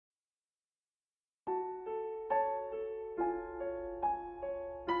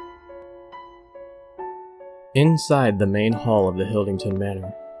Inside the main hall of the Hildington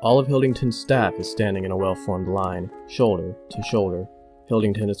manor, all of Hildington's staff is standing in a well-formed line, shoulder to shoulder.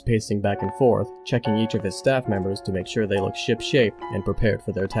 Hildington is pacing back and forth, checking each of his staff members to make sure they look ship-shape and prepared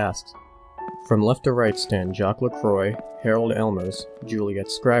for their tasks. From left to right stand Jacques Lacroix, Harold Elmers, Juliet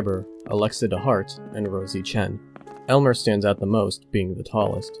Scriber, Alexa Dehart, and Rosie Chen. Elmer stands out the most, being the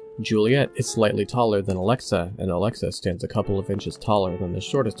tallest. Juliet is slightly taller than Alexa, and Alexa stands a couple of inches taller than the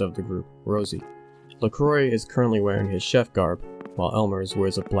shortest of the group, Rosie. Lacroix is currently wearing his chef garb, while Elmers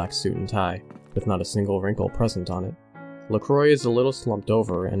wears a black suit and tie, with not a single wrinkle present on it. Lacroix is a little slumped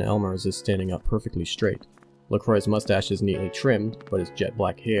over, and Elmers is standing up perfectly straight. Lacroix's mustache is neatly trimmed, but his jet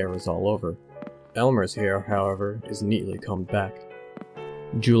black hair is all over. Elmer's hair, however, is neatly combed back.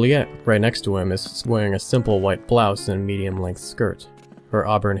 Juliet, right next to him, is wearing a simple white blouse and medium-length skirt. Her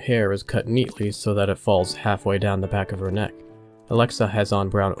auburn hair is cut neatly so that it falls halfway down the back of her neck. Alexa has on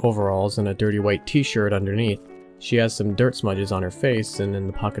brown overalls and a dirty white t-shirt underneath. She has some dirt smudges on her face, and in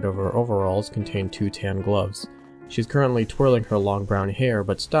the pocket of her overalls contain 2 tan gloves. She's currently twirling her long brown hair,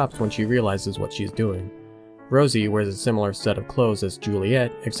 but stops when she realizes what she's doing. Rosie wears a similar set of clothes as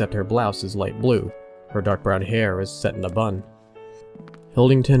Juliet, except her blouse is light blue. Her dark brown hair is set in a bun.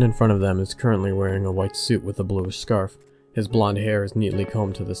 Hildington in front of them is currently wearing a white suit with a bluish scarf. His blonde hair is neatly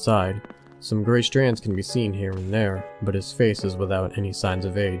combed to the side. Some gray strands can be seen here and there, but his face is without any signs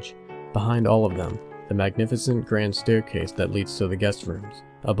of age. Behind all of them, the magnificent grand staircase that leads to the guest rooms.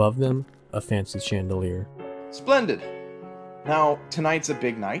 Above them, a fancy chandelier. Splendid! Now, tonight's a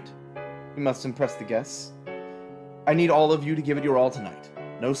big night. We must impress the guests. I need all of you to give it your all tonight.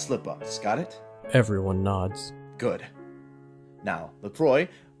 No slip-ups, got it? Everyone nods. Good. Now, Lacroix,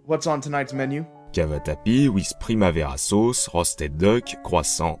 what's on tonight's menu? Cavatappi with primavera sauce, roasted duck,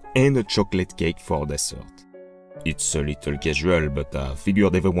 croissant, and a chocolate cake for dessert. It's a little casual, but I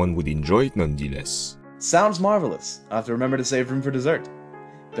figured everyone would enjoy it nonetheless. Sounds marvelous. I'll have to remember to save room for dessert.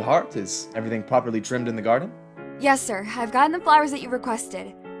 Dehart, is everything properly trimmed in the garden? Yes, sir. I've gotten the flowers that you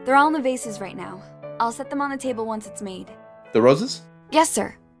requested. They're all in the vases right now. I'll set them on the table once it's made. The roses? Yes,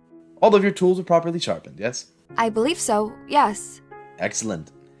 sir. All of your tools are properly sharpened, yes? I believe so, yes.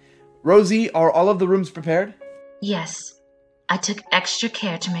 Excellent. Rosie, are all of the rooms prepared? Yes. I took extra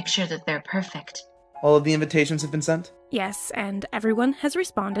care to make sure that they're perfect. All of the invitations have been sent? Yes, and everyone has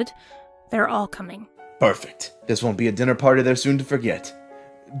responded. They're all coming. Perfect. This won't be a dinner party they're soon to forget.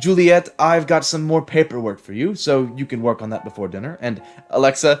 Juliet, I've got some more paperwork for you, so you can work on that before dinner. And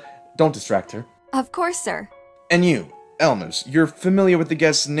Alexa, don't distract her. Of course, sir. And you, Elmers, you're familiar with the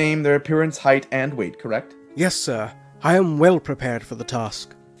guest's name, their appearance, height, and weight, correct? Yes, sir. I am well prepared for the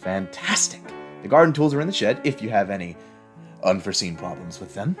task. Fantastic. The garden tools are in the shed, if you have any unforeseen problems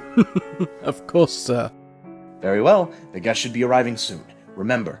with them. Of course, sir. Very well. The guests should be arriving soon.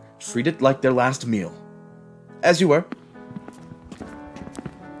 Remember, treat it like their last meal. As you were.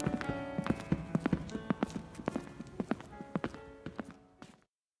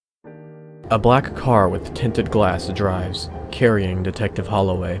 A black car with tinted glass drives, carrying Detective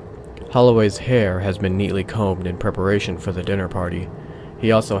Holloway. Holloway's hair has been neatly combed in preparation for the dinner party.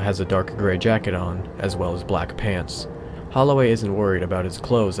 He also has a dark gray jacket on, as well as black pants. Holloway isn't worried about his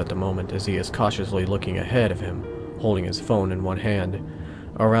clothes at the moment as he is cautiously looking ahead of him, holding his phone in one hand.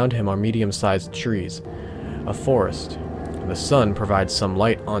 Around him are medium-sized trees, a forest. The sun provides some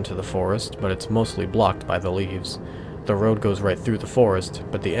light onto the forest, but it's mostly blocked by the leaves. The road goes right through the forest,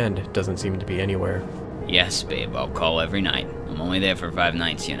 but the end doesn't seem to be anywhere. Yes, babe, I'll call every night. I'm only there for 5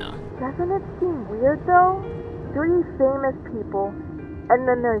 nights, you know. Doesn't it seem weird, though? 3 famous people, and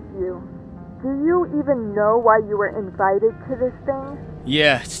then there's you. Do you even know why you were invited to this thing?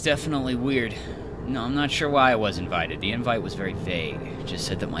 Yeah, it's definitely weird. No, I'm not sure why I was invited. The invite was very vague. It just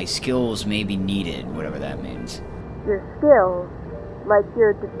said that my skills may be needed, whatever that means. Your skills? Like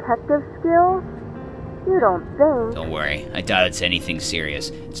your detective skills? You don't think... Don't worry, I doubt it's anything serious.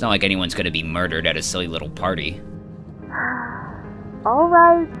 It's not like anyone's gonna be murdered at a silly little party.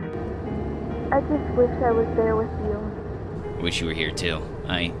 Alright. I just wish I was there with you. I wish you were here too.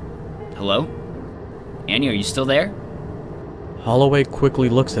 Hello? Annie, are you still there? Holloway quickly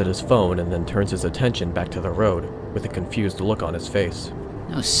looks at his phone and then turns his attention back to the road, with a confused look on his face.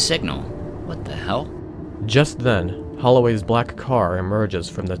 No signal. What the hell? Just then, Holloway's black car emerges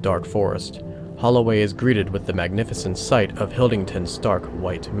from the dark forest. Holloway is greeted with the magnificent sight of Hildington's stark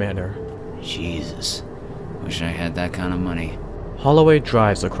white manor. Jesus. Wish I had that kind of money. Holloway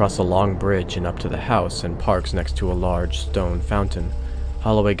drives across a long bridge and up to the house and parks next to a large stone fountain.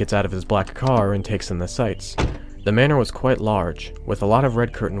 Holloway gets out of his black car and takes in the sights. The manor was quite large, with a lot of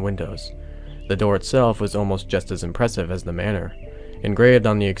red curtain windows. The door itself was almost just as impressive as the manor. Engraved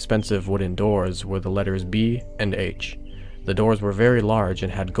on the expensive wooden doors were the letters B and H. The doors were very large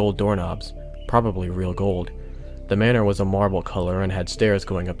and had gold doorknobs, probably real gold. The manor was a marble color and had stairs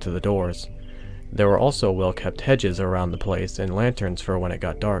going up to the doors. There were also well-kept hedges around the place and lanterns for when it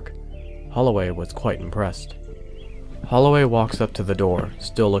got dark. Holloway was quite impressed. Holloway walks up to the door,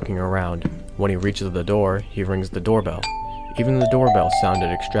 still looking around. When he reaches the door, he rings the doorbell. Even the doorbell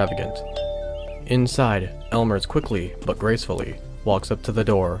sounded extravagant. Inside, Elmers quickly, but gracefully, walks up to the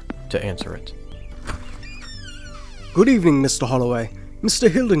door to answer it. Good evening, Mr. Holloway. Mr.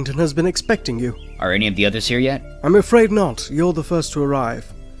 Hildington has been expecting you. Are any of the others here yet? I'm afraid not. You're the first to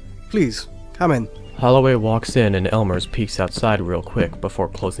arrive. Please, come in. Holloway walks in and Elmers peeks outside real quick before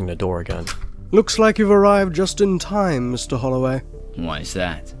closing the door again. Looks like you've arrived just in time, Mr. Holloway. Why is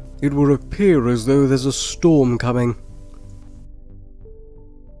that? It would appear as though there's a storm coming.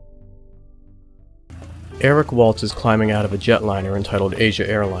 Eric Waltz is climbing out of a jetliner entitled Asia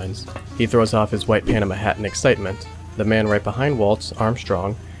Airlines. He throws off his white Panama hat in excitement. The man right behind Waltz,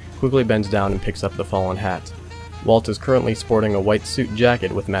 Armstrong, quickly bends down and picks up the fallen hat. Waltz is currently sporting a white suit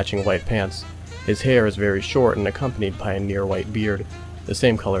jacket with matching white pants. His hair is very short and accompanied by a near white beard, the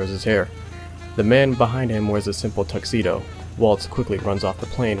same color as his hair. The man behind him wears a simple tuxedo. Waltz quickly runs off the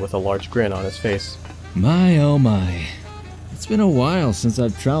plane with a large grin on his face. My oh my. It's been a while since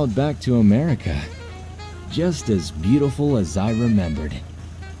I've traveled back to America. Just as beautiful as I remembered.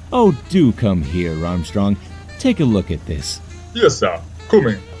 Oh, do come here, Armstrong. Take a look at this. Yes, sir.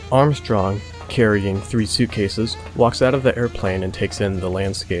 Coming. Armstrong, carrying 3 suitcases, walks out of the airplane and takes in the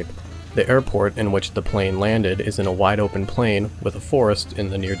landscape. The airport in which the plane landed is in a wide open plain with a forest in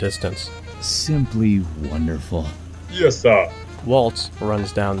the near distance. Simply wonderful. Yes, sir. Waltz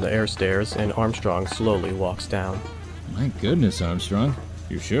runs down the air stairs and Armstrong slowly walks down. My goodness, Armstrong.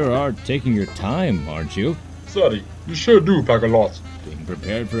 You sure are taking your time, aren't you? Sorry, you sure do pack a lot. Being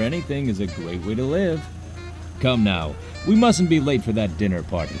prepared for anything is a great way to live. Come now, we mustn't be late for that dinner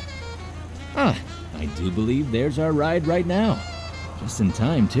party. Ah, I do believe there's our ride right now. Just in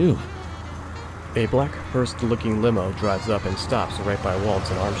time, too. A black hearse-looking limo drives up and stops right by Waltz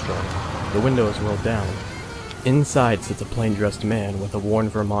and Armstrong. The window is rolled down. Inside sits a plain-dressed man with a worn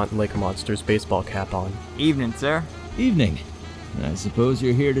Vermont Lake Monsters baseball cap on. Evening, sir. Evening. I suppose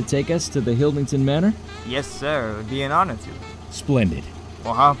you're here to take us to the Hildington Manor? Yes, sir. It would be an honor to. Splendid.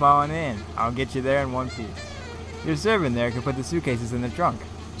 Well, hop on in. I'll get you there in one piece. Your servant there can put the suitcases in the trunk.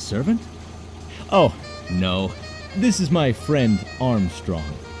 Servant? Oh, no. This is my friend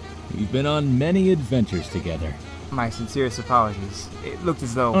Armstrong. We've been on many adventures together. My sincerest apologies. It looked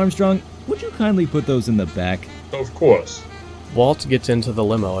as though... Armstrong, would you kindly put those in the back? Of course. Waltz gets into the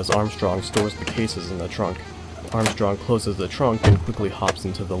limo as Armstrong stores the cases in the trunk. Armstrong closes the trunk and quickly hops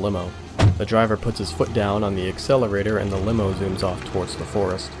into the limo. The driver puts his foot down on the accelerator and the limo zooms off towards the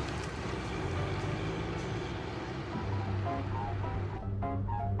forest.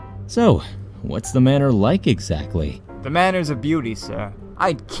 So, what's the manor like exactly? The manor's a beauty, sir.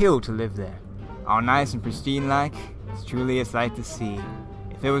 I'd kill to live there. All nice and pristine like, it's truly a sight to see.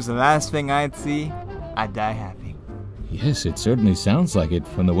 If it was the last thing I'd see, I'd die happy. Yes, it certainly sounds like it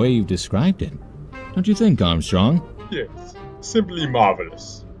from the way you've described it. Don't you think, Armstrong? Yes, simply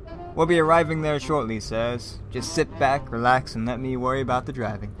marvelous. We'll be arriving there shortly, sirs. Just sit back, relax, and let me worry about the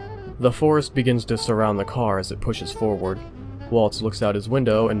driving. The forest begins to surround the car as it pushes forward. Waltz looks out his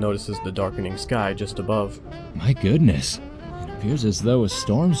window and notices the darkening sky just above. My goodness, it appears as though a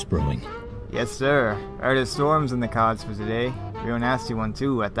storm's brewing. Yes, sir. Heard of storms in the cards for today. Real nasty one,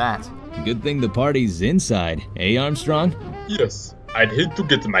 too, at that. Good thing the party's inside, eh, Armstrong? Yes, I'd hate to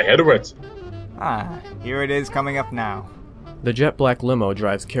get my head wet. Ah, here it is coming up now. The jet-black limo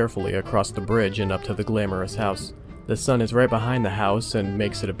drives carefully across the bridge and up to the glamorous house. The sun is right behind the house and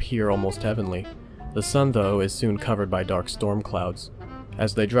makes it appear almost heavenly. The sun, though, is soon covered by dark storm clouds.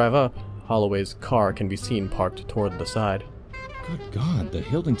 As they drive up, Holloway's car can be seen parked toward the side. Good God, the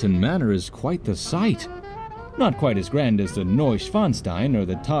Hildington Manor is quite the sight. Not quite as grand as the Neuschwanstein or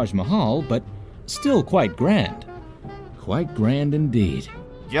the Taj Mahal, but still quite grand. Quite grand indeed.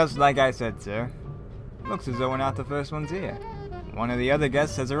 Just like I said, sir. Looks as though we're not the first ones here. One of the other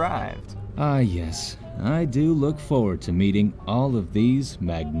guests has arrived. Ah, yes. I do look forward to meeting all of these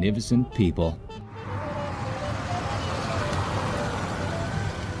magnificent people.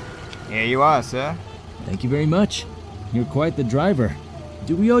 Here you are, sir. Thank you very much. You're quite the driver.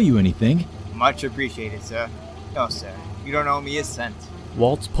 Do we owe you anything? Much appreciated, sir. No, sir. You don't owe me a cent.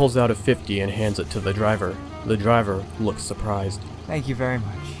 Waltz pulls out a 50 and hands it to the driver. The driver looks surprised. Thank you very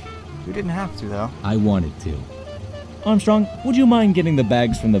much. You didn't have to, though. I wanted to. Armstrong, would you mind getting the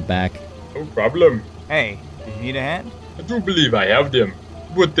bags from the back? No problem. Hey, Do you need a hand? I do believe I have them.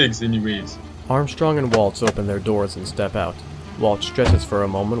 What thanks anyways. Armstrong and Waltz open their doors and step out. Waltz stretches for a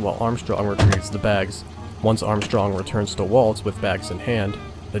moment while Armstrong retrieves the bags. Once Armstrong returns to Waltz with bags in hand,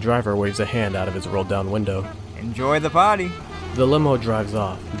 the driver waves a hand out of his rolled-down window. Enjoy the party. The limo drives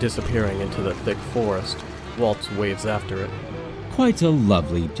off, disappearing into the thick forest. Waltz waves after it. Quite a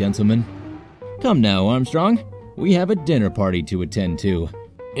lovely gentleman. Come now, Armstrong. We have a dinner party to attend to.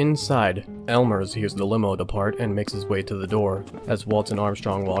 Inside, Elmers hears the limo depart and makes his way to the door. As Waltz and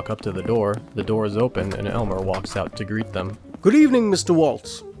Armstrong walk up to the door is open and Elmer walks out to greet them. Good evening, Mr.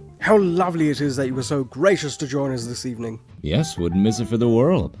 Waltz. How lovely it is that you were so gracious to join us this evening. Yes, wouldn't miss it for the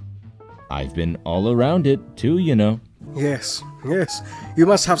world. I've been all around it, too, you know. Yes. You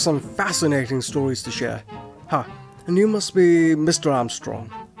must have some fascinating stories to share. And you must be Mr.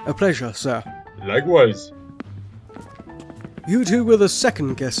 Armstrong. A pleasure, sir. Likewise. You two were the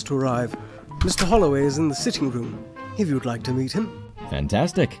second guest to arrive. Mr. Holloway is in the sitting room, if you'd like to meet him.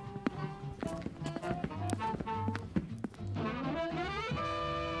 Fantastic.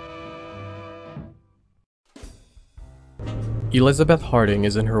 Elizabeth Harding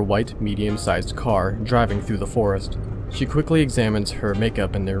is in her white, medium-sized car, driving through the forest. She quickly examines her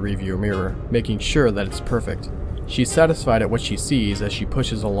makeup in their rearview mirror, making sure that it's perfect. She's satisfied at what she sees as she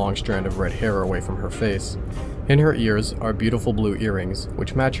pushes a long strand of red hair away from her face. In her ears are beautiful blue earrings,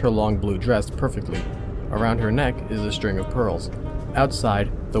 which match her long blue dress perfectly. Around her neck is a string of pearls. Outside,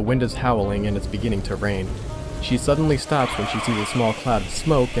 the wind is howling and it's beginning to rain. She suddenly stops when she sees a small cloud of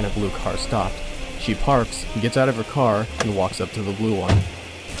smoke and a blue car stopped. She parks, gets out of her car, and walks up to the blue one.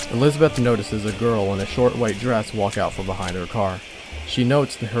 Elizabeth notices a girl in a short white dress walk out from behind her car. She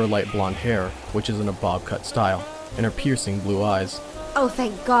notes her light blonde hair, which is in a bob cut style, and her piercing blue eyes. Oh,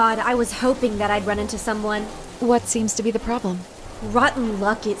 thank God. I was hoping that I'd run into someone. What seems to be the problem? Rotten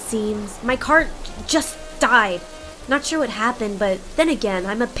luck, it seems. My car just died. Not sure what happened, but then again,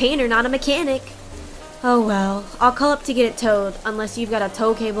 I'm a painter, not a mechanic. Oh well, I'll call up to get it towed, unless you've got a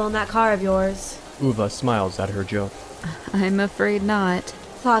tow cable in that car of yours. Uva smiles at her joke. I'm afraid not.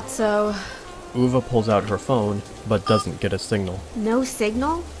 Thought so. Uva pulls out her phone, but doesn't get a signal. No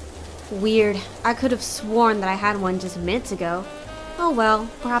signal? Weird. I could have sworn that I had one just minutes ago. Oh well,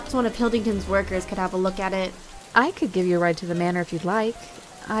 perhaps one of Hildington's workers could have a look at it. I could give you a ride to the manor if you'd like.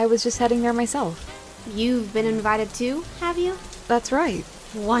 I was just heading there myself. You've been invited too, have you? That's right.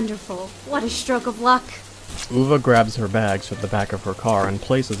 Wonderful. What a stroke of luck. Uva grabs her bags from the back of her car and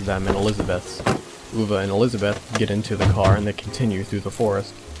places them in Elizabeth's. Uva and Elizabeth get into the car and they continue through the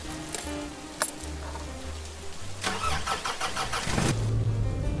forest.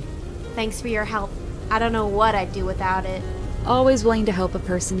 Thanks for your help. I don't know what I'd do without it. Always willing to help a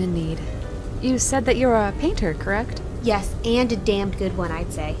person in need. You said that you're a painter, correct? Yes, and a damned good one,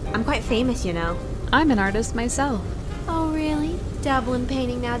 I'd say. I'm quite famous, you know. I'm an artist myself. Oh, really? Dabble in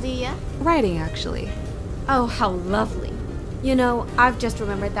painting now, do ya? Writing, actually. Oh, how lovely. You know, I've just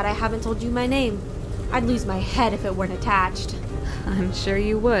remembered that I haven't told you my name. I'd lose my head if it weren't attached. I'm sure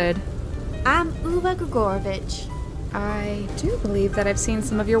you would. I'm Uva Gregorovich. I do believe that I've seen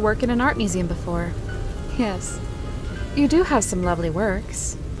some of your work in an art museum before. Yes. You do have some lovely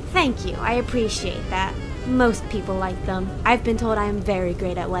works. Thank you, I appreciate that. Most people like them. I've been told I am very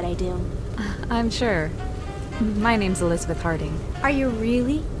great at what I do. I'm sure. My name's Elizabeth Harding. Are you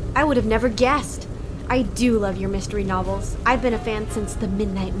really? I would have never guessed. I do love your mystery novels. I've been a fan since The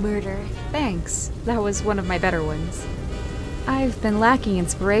Midnight Murder. Thanks. That was one of my better ones. I've been lacking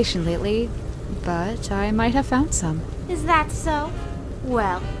inspiration lately, but I might have found some. Is that so?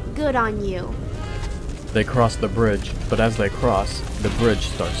 Well, good on you. They cross the bridge, but as they cross, the bridge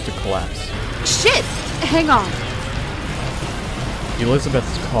starts to collapse. Shit! Hang on!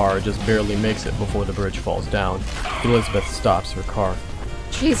 Elizabeth's car just barely makes it before the bridge falls down. Elizabeth stops her car.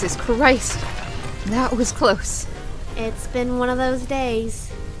 Jesus Christ! That was close. It's been one of those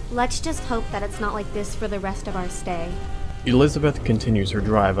days. Let's just hope that it's not like this for the rest of our stay. Elizabeth continues her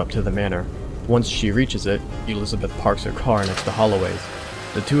drive up to the manor. Once she reaches it, Elizabeth parks her car next to Holloway's.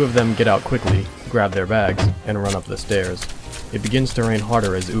 The two of them get out quickly, grab their bags, and run up the stairs. It begins to rain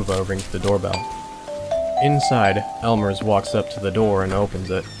harder as Uva rings the doorbell. Inside, Elmers walks up to the door and opens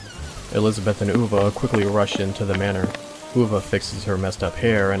it. Elizabeth and Uva quickly rush into the manor. Uva fixes her messed up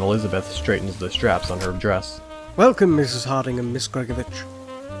hair and Elizabeth straightens the straps on her dress. Welcome, Mrs. Harding and Miss Gregorovich.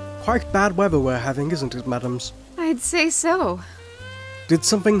 Quite bad weather we're having, isn't it, madams? I'd say so. Did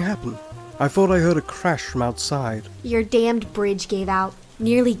something happen? I thought I heard a crash from outside. Your damned bridge gave out.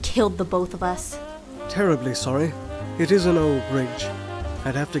 Nearly killed the both of us. Terribly sorry. It is an old bridge.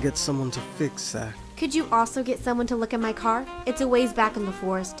 I'd have to get someone to fix that. Could you also get someone to look at my car? It's a ways back in the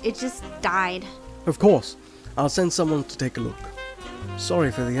forest. It just died. Of course. I'll send someone to take a look.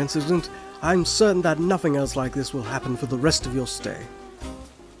 Sorry for the incident. I'm certain that nothing else like this will happen for the rest of your stay.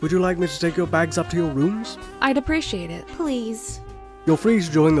 Would you like me to take your bags up to your rooms? I'd appreciate it. Please. You're free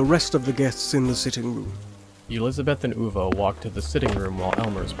to join the rest of the guests in the sitting room. Elizabeth and Uva walk to the sitting room while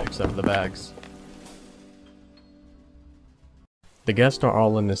Elmers picks up the bags. The guests are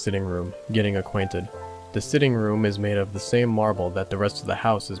all in the sitting room, getting acquainted. The sitting room is made of the same marble that the rest of the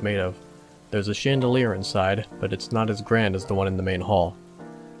house is made of. There's a chandelier inside, but it's not as grand as the one in the main hall.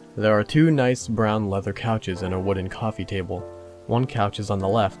 There are 2 nice brown leather couches and a wooden coffee table. One couch is on the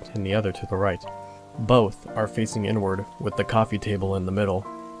left and the other to the right. Both are facing inward, with the coffee table in the middle.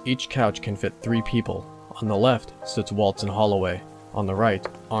 Each couch can fit 3 people. On the left sits Waltz and Holloway. On the right,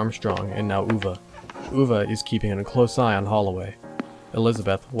 Armstrong and now Uva. Uva is keeping a close eye on Holloway.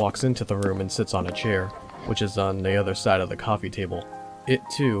 Elizabeth walks into the room and sits on a chair, which is on the other side of the coffee table. It,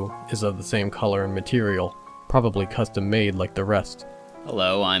 too, is of the same color and material, probably custom made like the rest.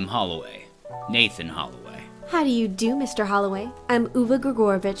 Hello, I'm Holloway. Nathan Holloway. How do you do, Mr. Holloway? I'm Uva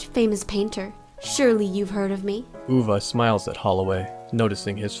Gregorovich, famous painter. Surely you've heard of me. Uva smiles at Holloway,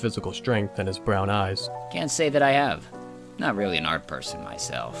 noticing his physical strength and his brown eyes. Can't say that I have. Not really an art person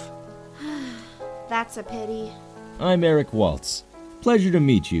myself. That's a pity. I'm Eric Waltz. Pleasure to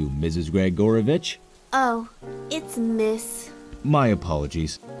meet you, Mrs. Gregorovich. Oh, it's Miss. My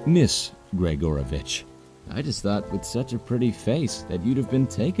apologies, Miss Gregorovich. I just thought with such a pretty face that you'd have been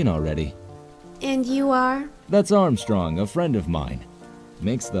taken already. And you are? That's Armstrong, a friend of mine.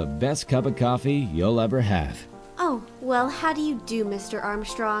 Makes the best cup of coffee you'll ever have. Oh, well, how do you do, Mr.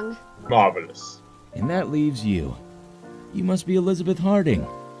 Armstrong? Marvelous. And that leaves you. You must be Elizabeth Harding.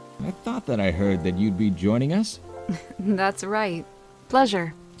 I thought that I heard that you'd be joining us. That's right.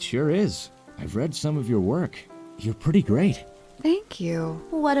 Pleasure. Sure is. I've read some of your work. You're pretty great. Thank you.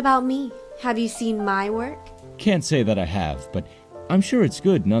 What about me? Have you seen my work? Can't say that I have, but I'm sure it's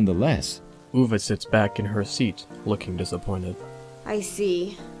good nonetheless. Uva sits back in her seat, looking disappointed. I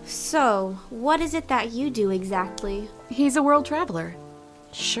see. So, what is it that you do exactly? He's a world traveler.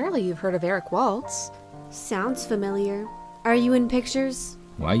 Surely you've heard of Eric Waltz. Sounds familiar. Are you in pictures?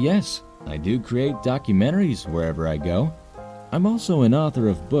 Why, yes. I do create documentaries wherever I go. I'm also an author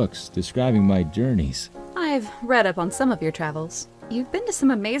of books describing my journeys. I've read up on some of your travels. You've been to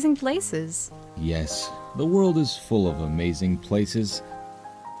some amazing places. Yes, the world is full of amazing places.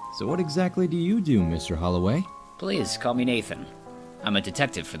 So what exactly do you do, Mr. Holloway? Please, call me Nathan. I'm a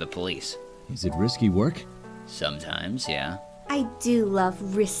detective for the police. Is it risky work? Sometimes, yeah. I do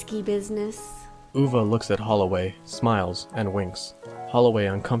love risky business. Uva looks at Holloway, smiles, and winks. Holloway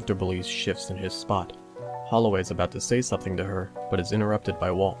uncomfortably shifts in his spot. Holloway's about to say something to her, but is interrupted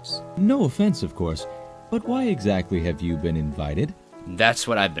by Waltz. No offense, of course, but why exactly have you been invited? That's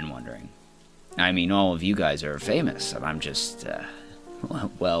what I've been wondering. I mean, all of you guys are famous, and I'm just,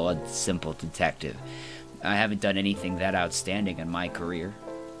 well, a simple detective. I haven't done anything that outstanding in my career.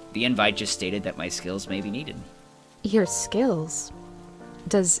 The invite just stated that my skills may be needed. Your skills?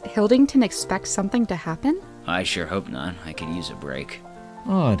 Does Hildington expect something to happen? I sure hope not. I could use a break.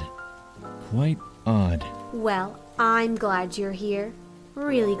 Odd. Quite odd. Well, I'm glad you're here.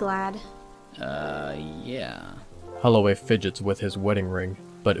 Really glad. Yeah. Holloway fidgets with his wedding ring,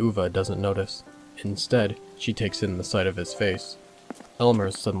 but Uva doesn't notice. Instead, she takes in the sight of his face.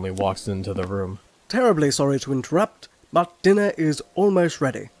 Elmers suddenly walks into the room. Terribly sorry to interrupt, but dinner is almost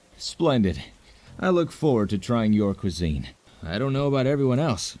ready. Splendid. I look forward to trying your cuisine. I don't know about everyone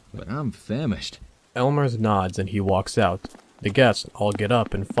else, but I'm famished. Elmers nods and he walks out. The guests all get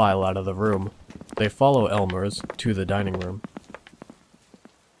up and file out of the room. They follow Elmers to the dining room.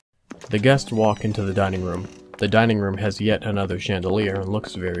 The guests walk into the dining room. The dining room has yet another chandelier and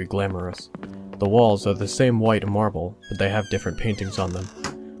looks very glamorous. The walls are the same white marble, but they have different paintings on them,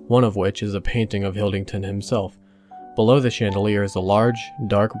 one of which is a painting of Hildington himself. Below the chandelier is a large,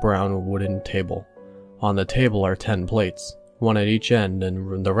 dark brown wooden table. On the table are 10 plates, one at each end,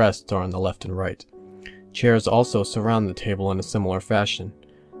 and the rest are on the left and right. Chairs also surround the table in a similar fashion.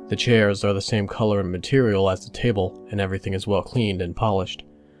 The chairs are the same color and material as the table, and everything is well cleaned and polished.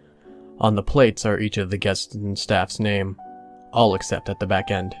 On the plates are each of the guests and staff's name, all except at the back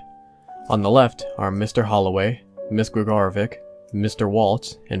end. On the left are Mr. Holloway, Miss Gregorovich, Mr.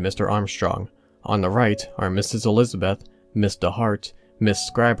 Waltz, and Mr. Armstrong. On the right are Mrs. Elizabeth, Miss Dehart, Miss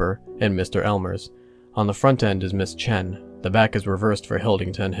Scriber, and Mr. Elmers. On the front end is Miss Chen. The back is reversed for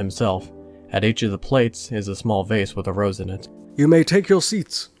Hildington himself. At each of the plates is a small vase with a rose in it. You may take your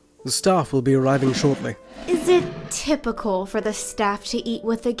seats. The staff will be arriving shortly. Is it typical for the staff to eat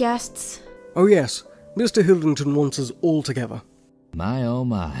with the guests? Oh yes, Mr. Hildington wants us all together. My oh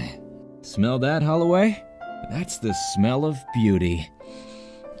my. Smell that, Holloway? That's the smell of beauty.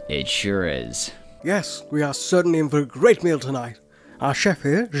 It sure is. Yes, we are certainly in for a great meal tonight. Our chef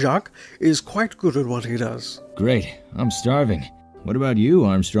here, Jacques, is quite good at what he does. Great. I'm starving. What about you,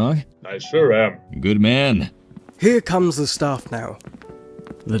 Armstrong? I sure am. Good man. Here comes the staff now.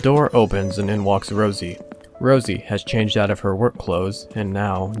 The door opens and in walks Rosie. Rosie has changed out of her work clothes and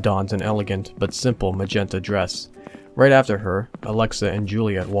now dons an elegant but simple magenta dress. Right after her, Alexa and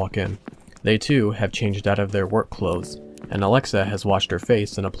Juliet walk in. They too have changed out of their work clothes, and Alexa has washed her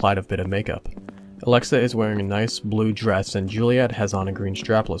face and applied a bit of makeup. Alexa is wearing a nice blue dress and Juliet has on a green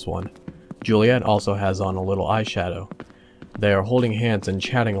strapless one. Juliet also has on a little eyeshadow. They are holding hands and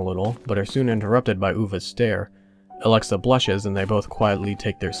chatting a little, but are soon interrupted by Uva's stare. Alexa blushes and they both quietly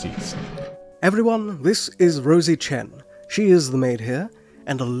take their seats. Everyone, this is Rosie Chen. She is the maid here,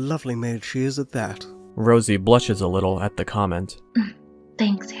 and a lovely maid she is at that. Rosie blushes a little at the comment.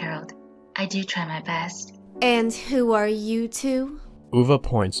 Thanks, Harold. I do try my best. And who are you two? Uva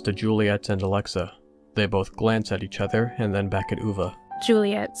points to Juliet and Alexa. They both glance at each other and then back at Uva.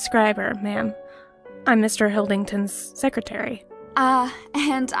 Juliet, Scriber, ma'am. I'm Mr. Hildington's secretary.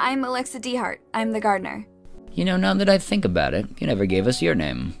 And I'm Alexa Dehart. I'm the gardener. You know, now that I think about it, you never gave us your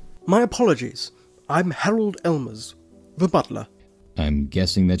name. My apologies. I'm Harold Elmers, the butler. I'm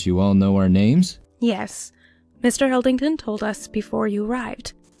guessing that you all know our names? Yes. Mr. Hildington told us before you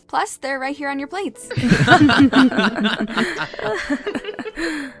arrived. Plus, they're right here on your plates. Suddenly,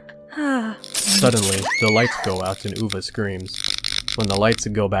 the lights go out and Uva screams. When the lights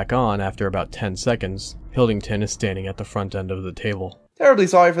go back on after about 10 seconds, Hildington is standing at the front end of the table. Terribly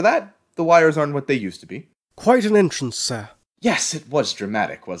sorry for that. The wires aren't what they used to be. Quite an entrance, sir. Yes, it was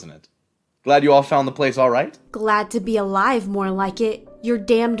dramatic, wasn't it? Glad you all found the place all right? Glad to be alive, more like it. Your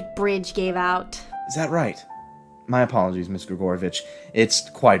damned bridge gave out. Is that right? My apologies, Miss Gregorovich. It's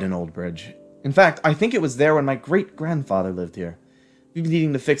quite an old bridge. In fact, I think it was there when my great-grandfather lived here. We've been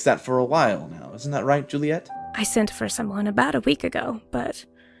needing to fix that for a while now. Isn't that right, Juliet? I sent for someone about a week ago, but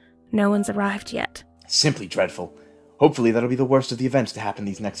no one's arrived yet. Simply dreadful. Hopefully that'll be the worst of the events to happen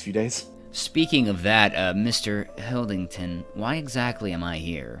these next few days. Speaking of that, Mr. Hildington, why exactly am I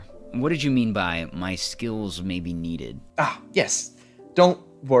here? What did you mean by my skills may be needed? Ah, yes. Don't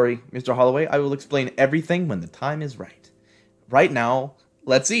worry, Mr. Holloway. I will explain everything when the time is right. Right now,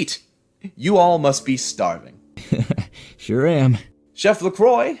 let's eat. You all must be starving. Sure am. Chef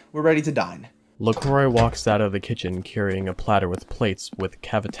Lacroix, we're ready to dine. Lacroix walks out of the kitchen carrying a platter with plates with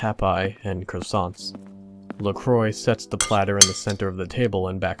cavatappi and croissants. Lacroix sets the platter in the center of the table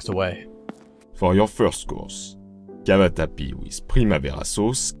and backs away. For your first course, cavatappi with primavera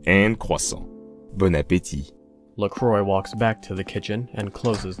sauce and croissant. Bon appétit. Lacroix walks back to the kitchen and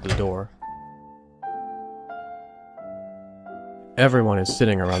closes the door. Everyone is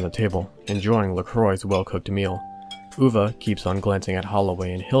sitting around the table, enjoying Lacroix's well-cooked meal. Uva keeps on glancing at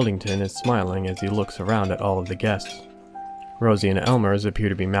Holloway and Hildington is smiling as he looks around at all of the guests. Rosie and Elmers appear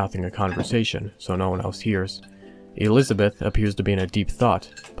to be mouthing a conversation, so no one else hears. Elizabeth appears to be in a deep thought,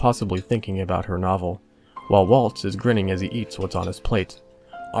 possibly thinking about her novel, while Waltz is grinning as he eats what's on his plate.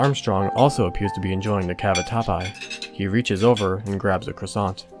 Armstrong also appears to be enjoying the cavatappi. He reaches over and grabs a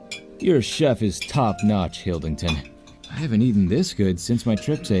croissant. Your chef is top-notch, Hildington. I haven't eaten this good since my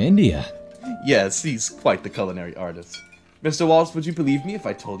trip to India. Yes, he's quite the culinary artist. Mr. Waltz, would you believe me if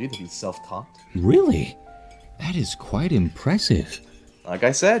I told you that he's self-taught? Really? That is quite impressive. Like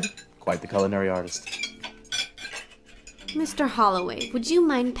I said, quite the culinary artist. Mr. Holloway, would you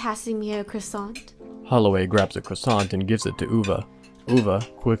mind passing me a croissant? Holloway grabs a croissant and gives it to Uva. Uva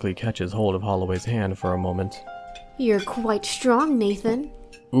quickly catches hold of Holloway's hand for a moment. You're quite strong, Nathan.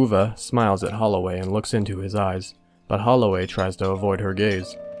 Uva smiles at Holloway and looks into his eyes, but Holloway tries to avoid her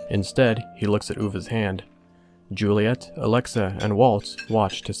gaze. Instead, he looks at Uva's hand. Juliet, Alexa, and Waltz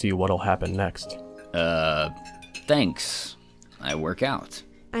watch to see what'll happen next. Thanks. I work out.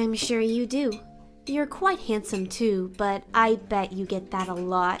 I'm sure you do. You're quite handsome too, but I bet you get that a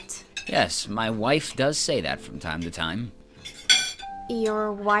lot. Yes, my wife does say that from time to time.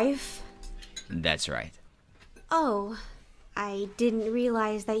 Your wife? That's right. Oh, I didn't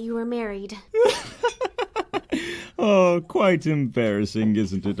realize that you were married. Oh, quite embarrassing,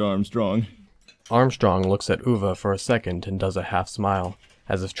 isn't it, Armstrong? Armstrong looks at Uva for a second and does a half smile,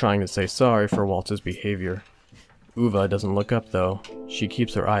 as if trying to say sorry for Waltz's behavior. Uva doesn't look up though. She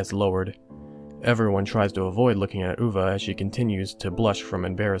keeps her eyes lowered. Everyone tries to avoid looking at Uva as she continues to blush from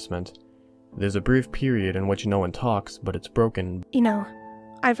embarrassment. There's a brief period in which no one talks, but it's broken. You know,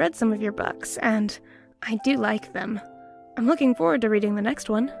 I've read some of your books, and I do like them. I'm looking forward to reading the next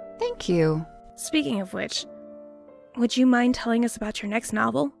one. Thank you. Speaking of which, would you mind telling us about your next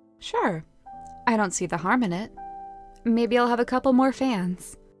novel? Sure. I don't see the harm in it. Maybe I'll have a couple more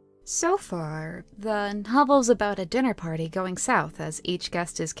fans. So far, the novel's about a dinner party going south as each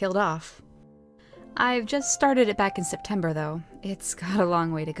guest is killed off. I've just started it back in September, though. It's got a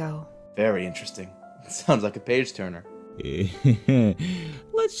long way to go. Very interesting. Sounds like a page-turner.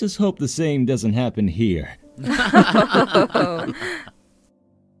 Let's just hope the same doesn't happen here.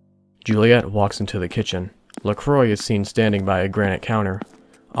 Juliet walks into the kitchen. Lacroix is seen standing by a granite counter.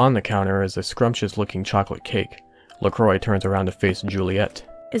 On the counter is a scrumptious-looking chocolate cake. Lacroix turns around to face Juliet.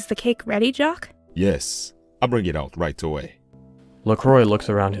 Is the cake ready, Jacques? Yes, I'll bring it out right away. Lacroix looks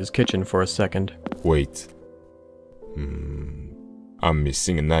around his kitchen for a second. Wait. I'm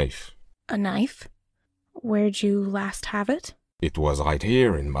missing a knife. A knife? Where'd you last have it? It was right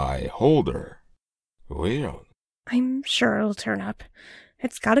here in my holder. Weird. I'm sure it'll turn up.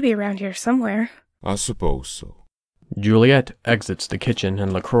 It's gotta be around here somewhere. I suppose so. Juliet exits the kitchen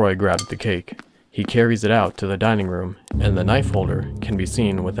and Lacroix grabs the cake. He carries it out to the dining room, and the knife holder can be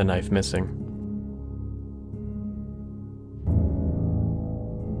seen with the knife missing.